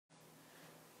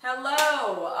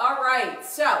Hello. All right.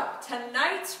 So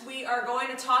tonight we are going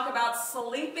to talk about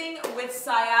sleeping with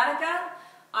sciatica.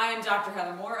 I am Dr.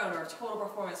 Heather Moore, owner of Total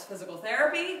Performance Physical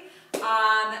Therapy.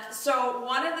 So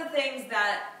one of the things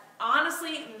that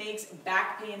honestly makes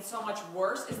back pain so much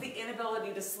worse is the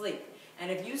inability to sleep. And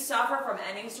if you suffer from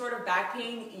any sort of back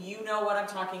pain, you know what I'm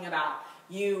talking about.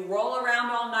 You roll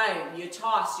around all night, you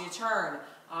toss, you turn,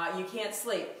 you can't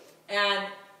sleep. And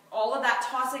all of that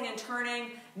tossing and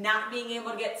turning, not being able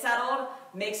to get settled,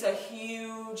 makes a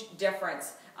huge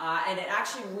difference. And it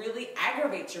actually really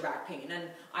aggravates your back pain. And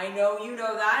I know you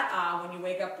know that when you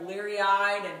wake up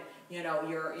bleary-eyed and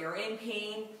you're in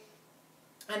pain,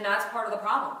 and that's part of the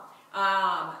problem.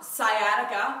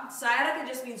 Sciatica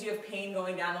just means you have pain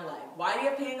going down the leg. Why do you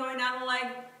have pain going down the leg?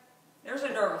 There's a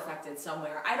nerve affected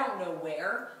somewhere. I don't know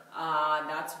where.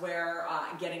 That's where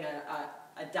getting a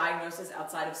diagnosis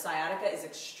outside of sciatica is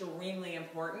extremely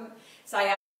important.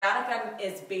 Sciatica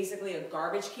is basically a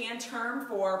garbage can term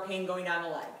for pain going down the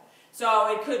leg.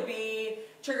 So it could be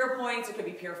trigger points, it could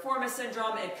be piriformis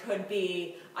syndrome, it could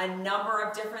be a number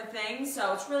of different things.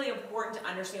 So it's really important to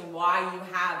understand why you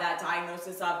have that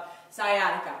diagnosis of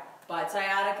sciatica. But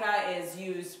sciatica is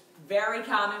used very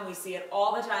common. We see it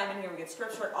all the time in here. We get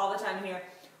scripts for it all the time in here.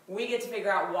 We get to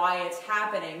figure out why it's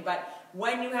happening. But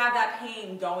when you have that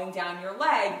pain going down your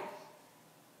leg,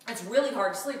 it's really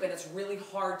hard to sleep and it's really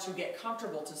hard to get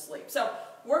comfortable to sleep. So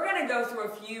we're going to go through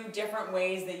a few different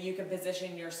ways that you can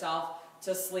position yourself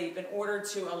to sleep in order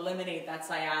to eliminate that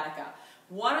sciatica.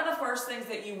 One of the first things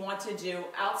that you want to do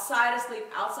outside of sleep,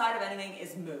 outside of anything,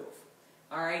 is move.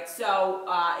 All right, so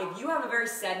if you have a very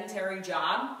sedentary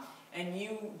job and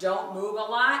you don't move a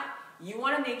lot, you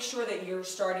want to make sure that you're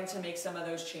starting to make some of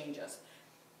those changes.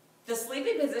 The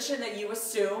sleeping position that you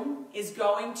assume is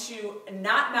going to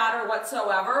not matter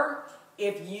whatsoever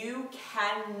if you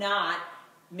cannot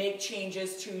make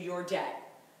changes to your day,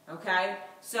 okay?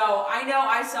 So I know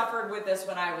I suffered with this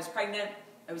when I was pregnant.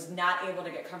 I was not able to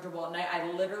get comfortable at night.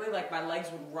 I literally, like, my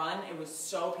legs would run. It was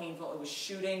so painful. It was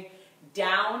shooting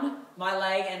down my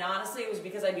leg, and honestly, it was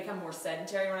because I'd become more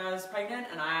sedentary when I was pregnant,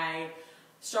 and I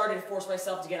started to force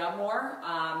myself to get up more.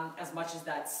 As much as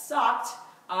that sucked,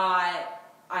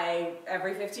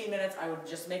 every 15 minutes, I would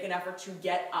just make an effort to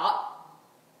get up.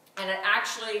 And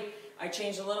I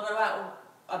changed a little bit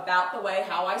about the way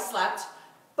how I slept,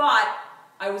 but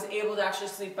I was able to actually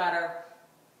sleep better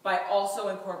by also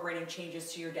incorporating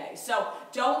changes to your day. So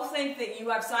don't think that you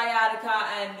have sciatica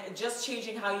and just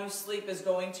changing how you sleep is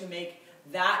going to make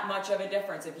that much of a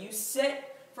difference. If you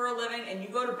sit for a living and you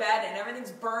go to bed and everything's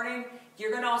burning,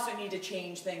 you're going to also need to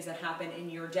change things that happen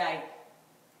in your day.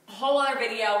 A whole other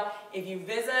video, if you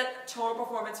visit Total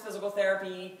Performance Physical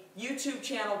Therapy YouTube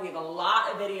channel, we have a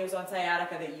lot of videos on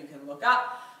sciatica that you can look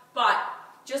up. But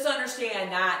just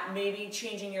understand that maybe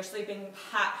changing your sleeping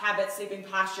habits, sleeping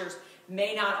postures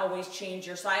may not always change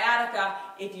your sciatica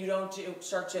if you don't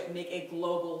start to make a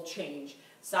global change.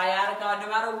 Sciatica, no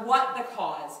matter what the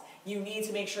cause, you need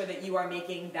to make sure that you are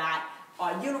making that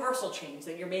universal change,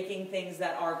 that you're making things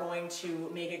that are going to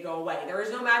make it go away. There is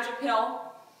no magic pill.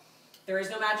 There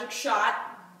is no magic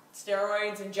shot,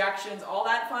 steroids, injections, all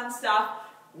that fun stuff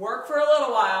work for a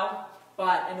little while,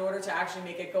 but in order to actually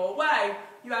make it go away,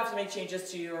 you have to make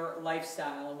changes to your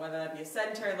lifestyle, and whether that be a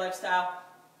sedentary lifestyle.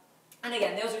 And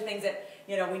again, those are things that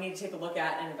we need to take a look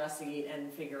at and investigate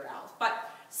and figure out. But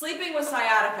sleeping with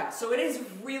sciatica. So it is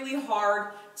really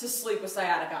hard to sleep with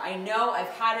sciatica. I know I've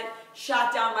had it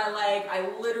shot down my leg.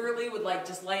 I literally would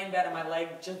just lay in bed and my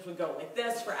leg just would go like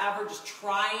this forever, just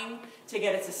trying to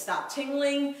get it to stop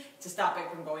tingling, to stop it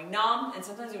from going numb, and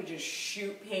sometimes it would just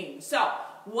shoot pain. So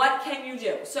what can you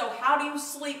do? So how do you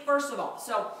sleep, first of all?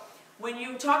 So when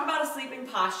you talk about a sleeping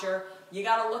posture, you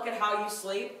got to look at how you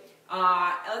sleep.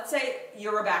 Let's say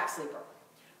you're a back sleeper.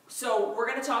 So we're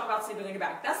going to talk about sleeping on your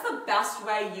back. That's the best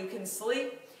way you can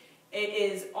sleep. It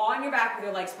is on your back with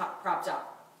your legs propped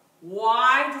up.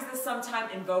 Why does this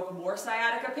sometimes invoke more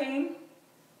sciatica pain?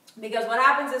 Because what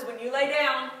happens is when you lay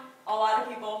down, a lot of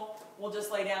people will just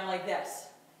lay down like this.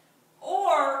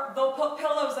 Or they'll put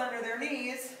pillows under their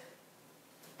knees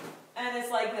and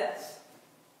it's like this.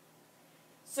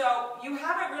 So you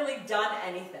haven't really done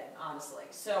anything, honestly.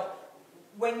 So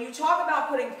when you talk about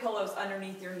putting pillows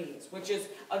underneath your knees, which is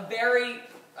a very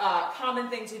common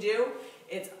thing to do,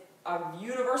 it's a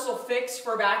universal fix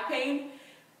for back pain.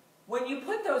 When you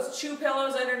put those two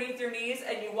pillows underneath your knees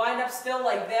and you wind up still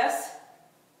like this,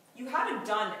 you haven't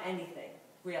done anything,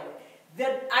 really.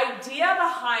 The idea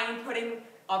behind putting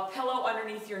a pillow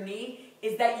underneath your knee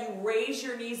is that you raise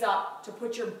your knees up to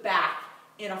put your back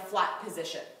in a flat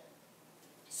position.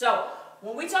 So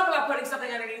when we talk about putting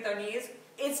something underneath our knees,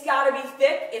 It's got to be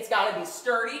thick, it's got to be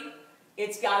sturdy,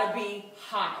 it's got to be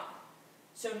high.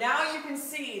 So now you can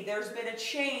see there's been a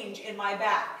change in my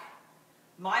back.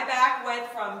 My back went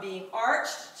from being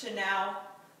arched to now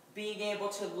being able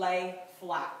to lay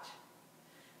flat.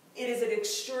 It is an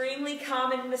extremely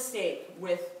common mistake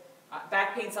with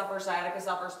back pain sufferers, sciatica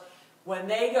sufferers, when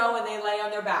they go and they lay on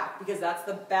their back, because that's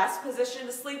the best position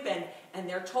to sleep in, and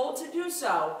they're told to do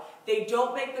so, they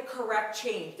don't make the correct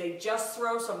change. They just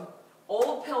throw some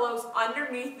old pillows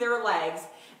underneath their legs,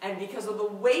 and because of the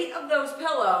weight of those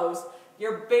pillows,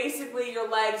 your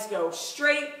legs go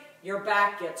straight, your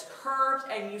back gets curved,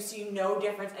 and you see no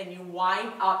difference, and you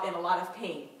wind up in a lot of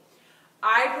pain.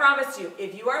 I promise you,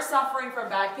 if you are suffering from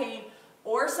back pain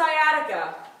or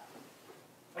sciatica,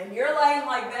 and you're laying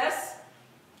like this,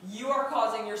 you are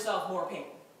causing yourself more pain.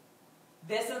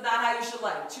 This is not how you should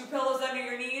lay. 2 pillows under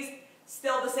your knees,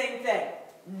 still the same thing.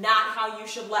 Not how you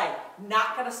should lay.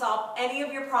 Not going to solve any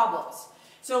of your problems.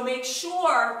 So make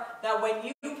sure that when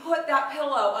you put that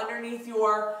pillow underneath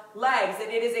your legs, that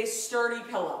it is a sturdy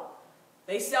pillow.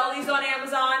 They sell these on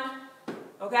Amazon,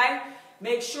 okay?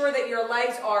 Make sure that your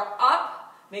legs are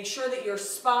up. Make sure that your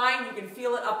spine, you can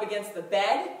feel it up against the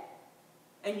bed,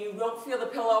 and you don't feel the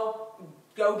pillow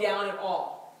go down at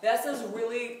all. This is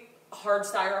really hard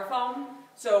styrofoam,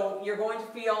 so you're going to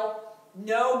feel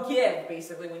no give,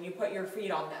 basically, when you put your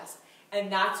feet on this.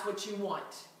 And that's what you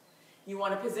want. You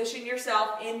want to position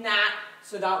yourself in that,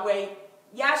 so that way,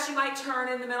 yes, you might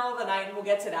turn in the middle of the night, and we'll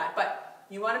get to that, but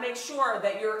you want to make sure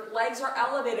that your legs are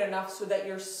elevated enough so that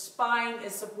your spine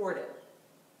is supported.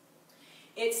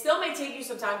 It still may take you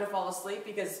some time to fall asleep,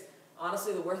 because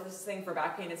honestly, the worst thing for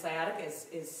back pain and sciatica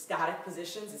is static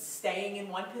positions. It's staying in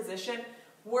one position.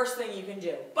 Worst thing you can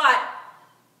do. But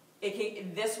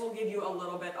this will give you a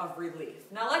little bit of relief.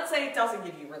 Now, let's say it doesn't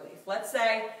give you relief. Let's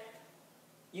say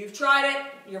you've tried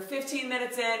it, you're 15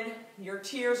 minutes in, your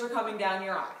tears are coming down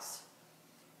your eyes.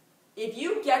 If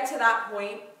you get to that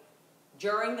point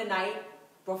during the night,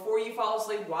 before you fall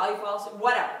asleep, while you fall asleep,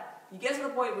 whatever, you get to the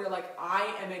point where you're like,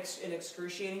 I am in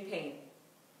excruciating pain.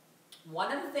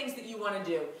 One of the things that you want to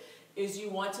do is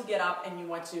you want to get up and you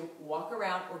want to walk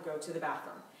around or go to the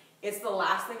bathroom. It's the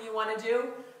last thing you want to do,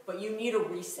 but you need a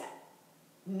reset.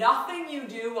 Nothing you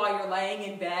do while you're laying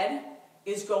in bed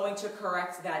is going to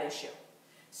correct that issue.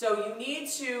 So you need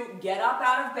to get up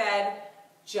out of bed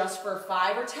just for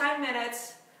 5 or 10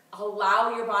 minutes,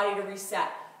 allow your body to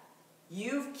reset.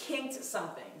 You've kinked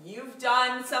something. You've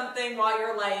done something while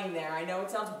you're laying there. I know it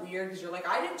sounds weird because you're like,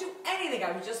 I didn't do anything.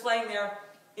 I was just laying there.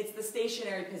 It's the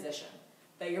stationary position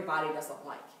that your body doesn't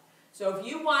like. So if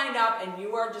you wind up and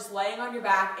you are just laying on your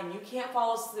back and you can't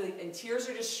fall asleep and tears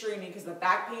are just streaming because the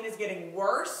back pain is getting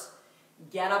worse,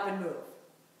 get up and move.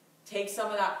 Take some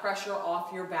of that pressure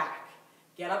off your back.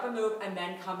 Get up and move, and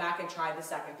then come back and try the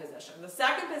second position. The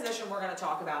second position we're going to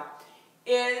talk about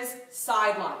is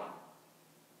side lying.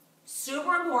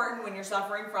 Super important when you're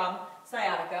suffering from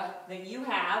sciatica that you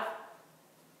have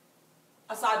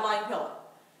a side lying pillow.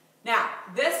 Now,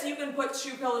 this you can put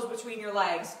 2 pillows between your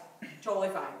legs, totally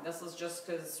fine. This is just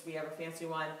because we have a fancy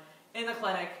one in the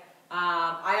clinic.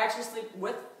 I actually sleep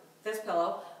with this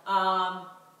pillow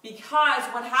because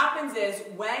what happens is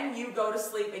when you go to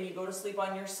sleep and you go to sleep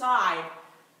on your side,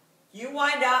 you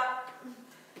wind up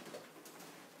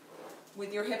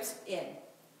with your hips in,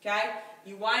 okay?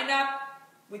 You wind up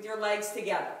with your legs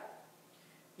together.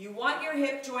 You want your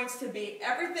hip joints to be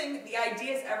everything, the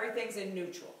idea is everything's in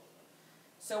neutral.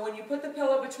 So when you put the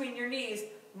pillow between your knees,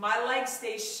 my leg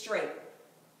stays straight,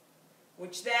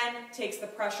 which then takes the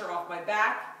pressure off my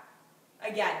back.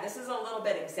 Again, this is a little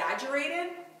bit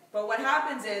exaggerated, but what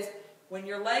happens is when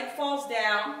your leg falls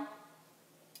down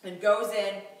and goes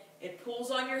in, it pulls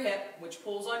on your hip, which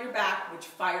pulls on your back, which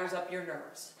fires up your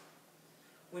nerves.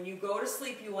 When you go to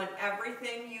sleep, you want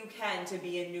everything you can to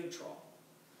be in neutral.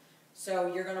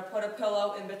 So you're going to put a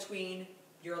pillow in between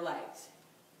your legs.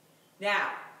 Now,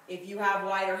 if you have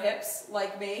wider hips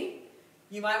like me,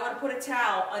 you might want to put a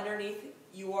towel underneath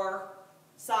your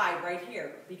side right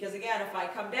here. Because again, if I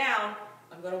come down,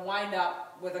 I'm going to wind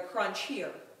up with a crunch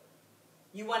here.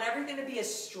 You want everything to be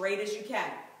as straight as you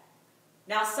can.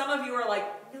 Now, some of you are like,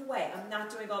 no way, I'm not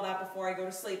doing all that before I go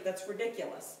to sleep. That's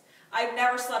ridiculous. I've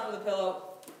never slept with a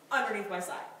pillow underneath my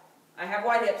side. I have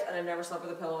wide hips, and I've never slept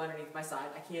with a pillow underneath my side.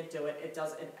 I can't do it. It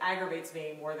aggravates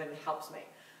me more than it helps me.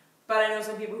 But I know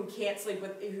some people who can't sleep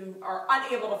with, who are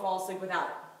unable to fall asleep without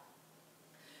it.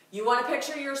 You want to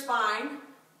picture your spine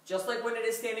just like when it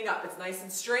is standing up. It's nice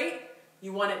and straight.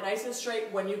 You want it nice and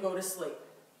straight when you go to sleep.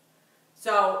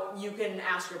 So you can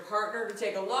ask your partner to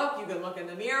take a look. You can look in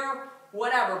the mirror,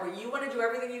 whatever. But you want to do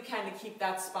everything you can to keep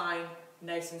that spine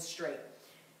nice and straight.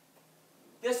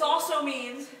 also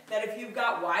means that if you've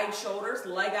got wide shoulders,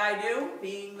 like I do,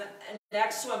 being an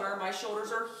ex-swimmer, my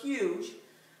shoulders are huge.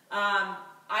 I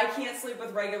can't sleep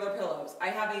with regular pillows. I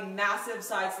have a massive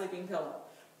side sleeping pillow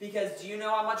because do you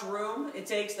know how much room it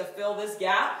takes to fill this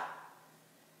gap?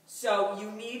 So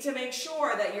you need to make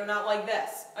sure that you're not like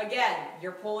this. Again,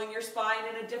 you're pulling your spine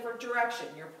in a different direction.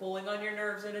 You're pulling on your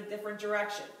nerves in a different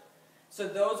direction. So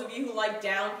those of you who like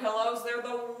down pillows, they're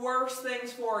the worst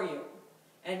things for you.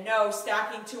 And no,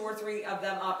 stacking 2 or 3 of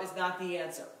them up is not the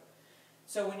answer.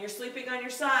 So when you're sleeping on your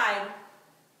side,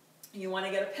 you want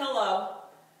to get a pillow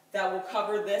that will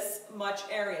cover this much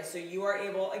area. So you are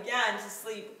able, again, to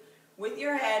sleep with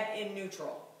your head in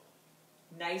neutral.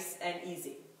 Nice and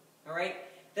easy. All right?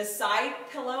 The side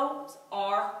pillows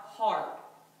are hard.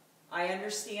 I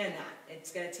understand that.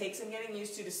 It's going to take some getting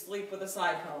used to sleep with a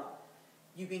side pillow.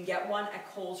 You can get one at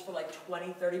Kohl's for like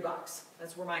 20, 30 bucks.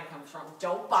 That's where mine comes from.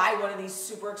 Don't buy one of these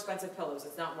super expensive pillows.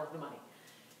 It's not worth the money.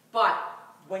 But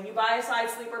when you buy a side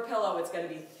sleeper pillow, it's going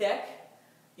to be thick.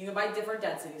 You can buy different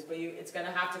densities, but it's going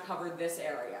to have to cover this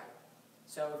area.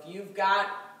 So if you've got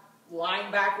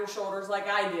linebacker shoulders like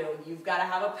I do, you've got to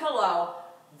have a pillow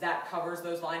that covers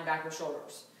those linebacker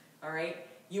shoulders. All right?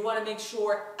 You want to make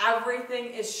sure everything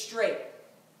is straight.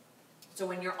 So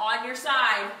when you're on your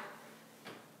side,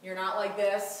 you're not like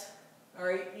this. All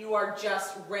right? You are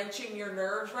just wrenching your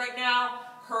nerves right now,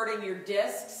 hurting your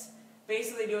discs,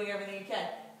 basically doing everything you can.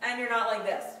 And you're not like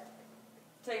this.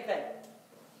 Same thing.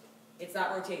 It's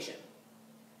not rotation.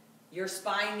 Your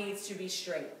spine needs to be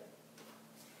straight.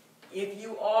 If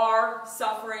you are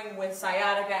suffering with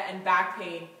sciatica and back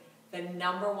pain, the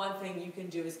number one thing you can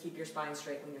do is keep your spine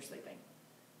straight when you're sleeping.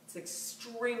 It's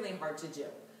extremely hard to do.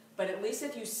 But at least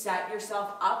if you set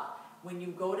yourself up, when you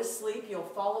go to sleep, you'll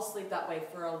fall asleep that way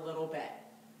for a little bit.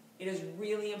 It is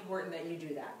really important that you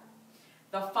do that.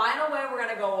 The final way we're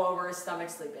going to go over is stomach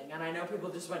sleeping. And I know people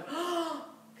just went, oh,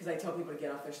 because I tell people to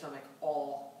get off their stomach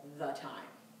all the time.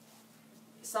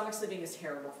 Stomach sleeping is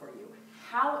terrible for you.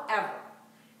 However,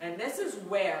 and this is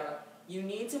where you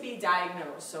need to be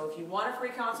diagnosed. So if you want a free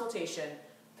consultation,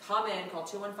 come in, call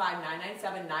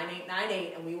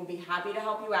 215-997-9898, and we will be happy to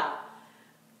help you out.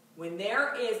 When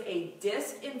there is a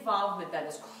disc involvement that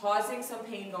is causing some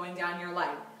pain going down your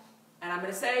leg, and I'm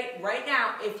going to say right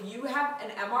now, if you have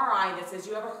an MRI that says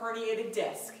you have a herniated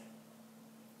disc,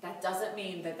 that doesn't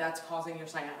mean that that's causing your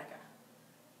sciatica.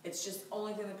 It's just the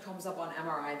only thing that comes up on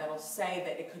MRI that'll say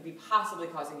that it could be possibly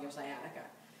causing your sciatica.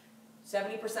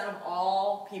 70% of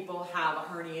all people have a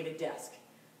herniated disc.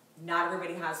 Not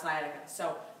everybody has sciatica.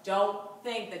 So don't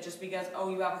think that just because, oh,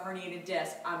 you have a herniated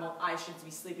disc, I should be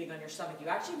sleeping on your stomach. You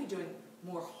actually be doing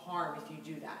more harm if you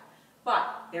do that.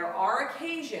 But there are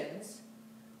occasions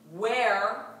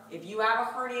where if you have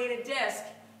a herniated disc,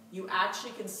 you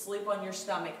actually can sleep on your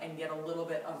stomach and get a little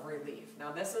bit of relief.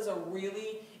 Now this is a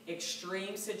really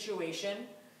extreme situation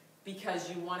because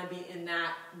you want to be in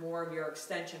that more of your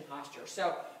extension posture.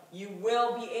 So you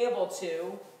will be able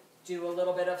to do a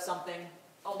little bit of something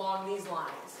along these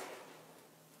lines.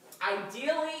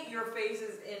 Ideally, your face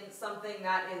is in something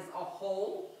that is a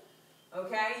hole.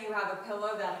 Okay, you have a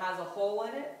pillow that has a hole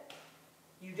in it.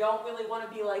 You don't really want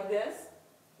to be like this.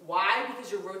 Why? Because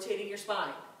you're rotating your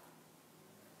spine.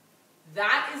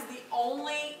 That is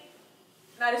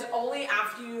only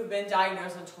after you've been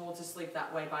diagnosed and told to sleep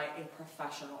that way by a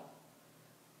professional.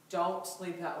 Don't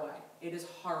sleep that way. It is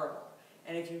horrible.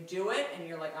 And if you do it and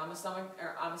you're like, I'm a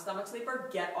stomach sleeper,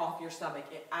 get off your stomach.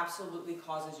 It absolutely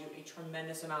causes you a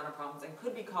tremendous amount of problems and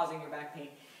could be causing your back pain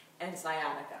and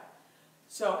sciatica.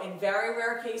 So in very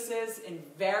rare cases, in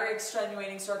very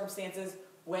extenuating circumstances,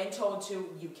 when told to,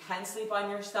 you can sleep on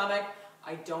your stomach.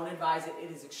 I don't advise it. It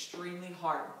is extremely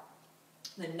hard.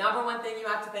 The number one thing you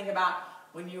have to think about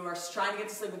when you are trying to get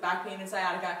to sleep with back pain and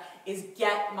sciatica is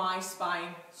get my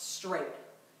spine straight.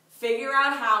 Figure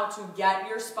out how to get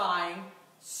your spine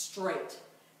straight.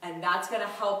 And that's going to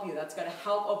help you. That's going to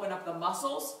help open up the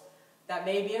muscles that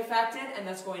may be affected, and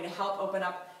that's going to help open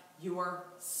up your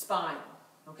spine.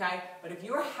 Okay? But if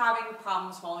you are having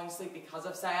problems falling asleep because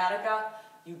of sciatica,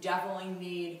 you definitely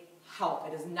need help.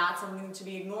 It is not something to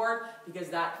be ignored because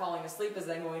that falling asleep is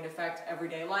then going to affect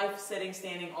everyday life, sitting,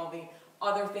 standing, all the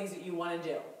other things that you want to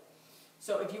do.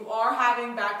 So if you are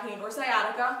having back pain or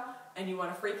sciatica and you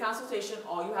want a free consultation,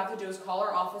 all you have to do is call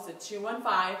our office at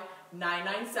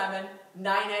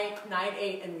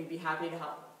 215-997-9898 and we'd be happy to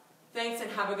help. Thanks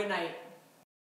and have a good night.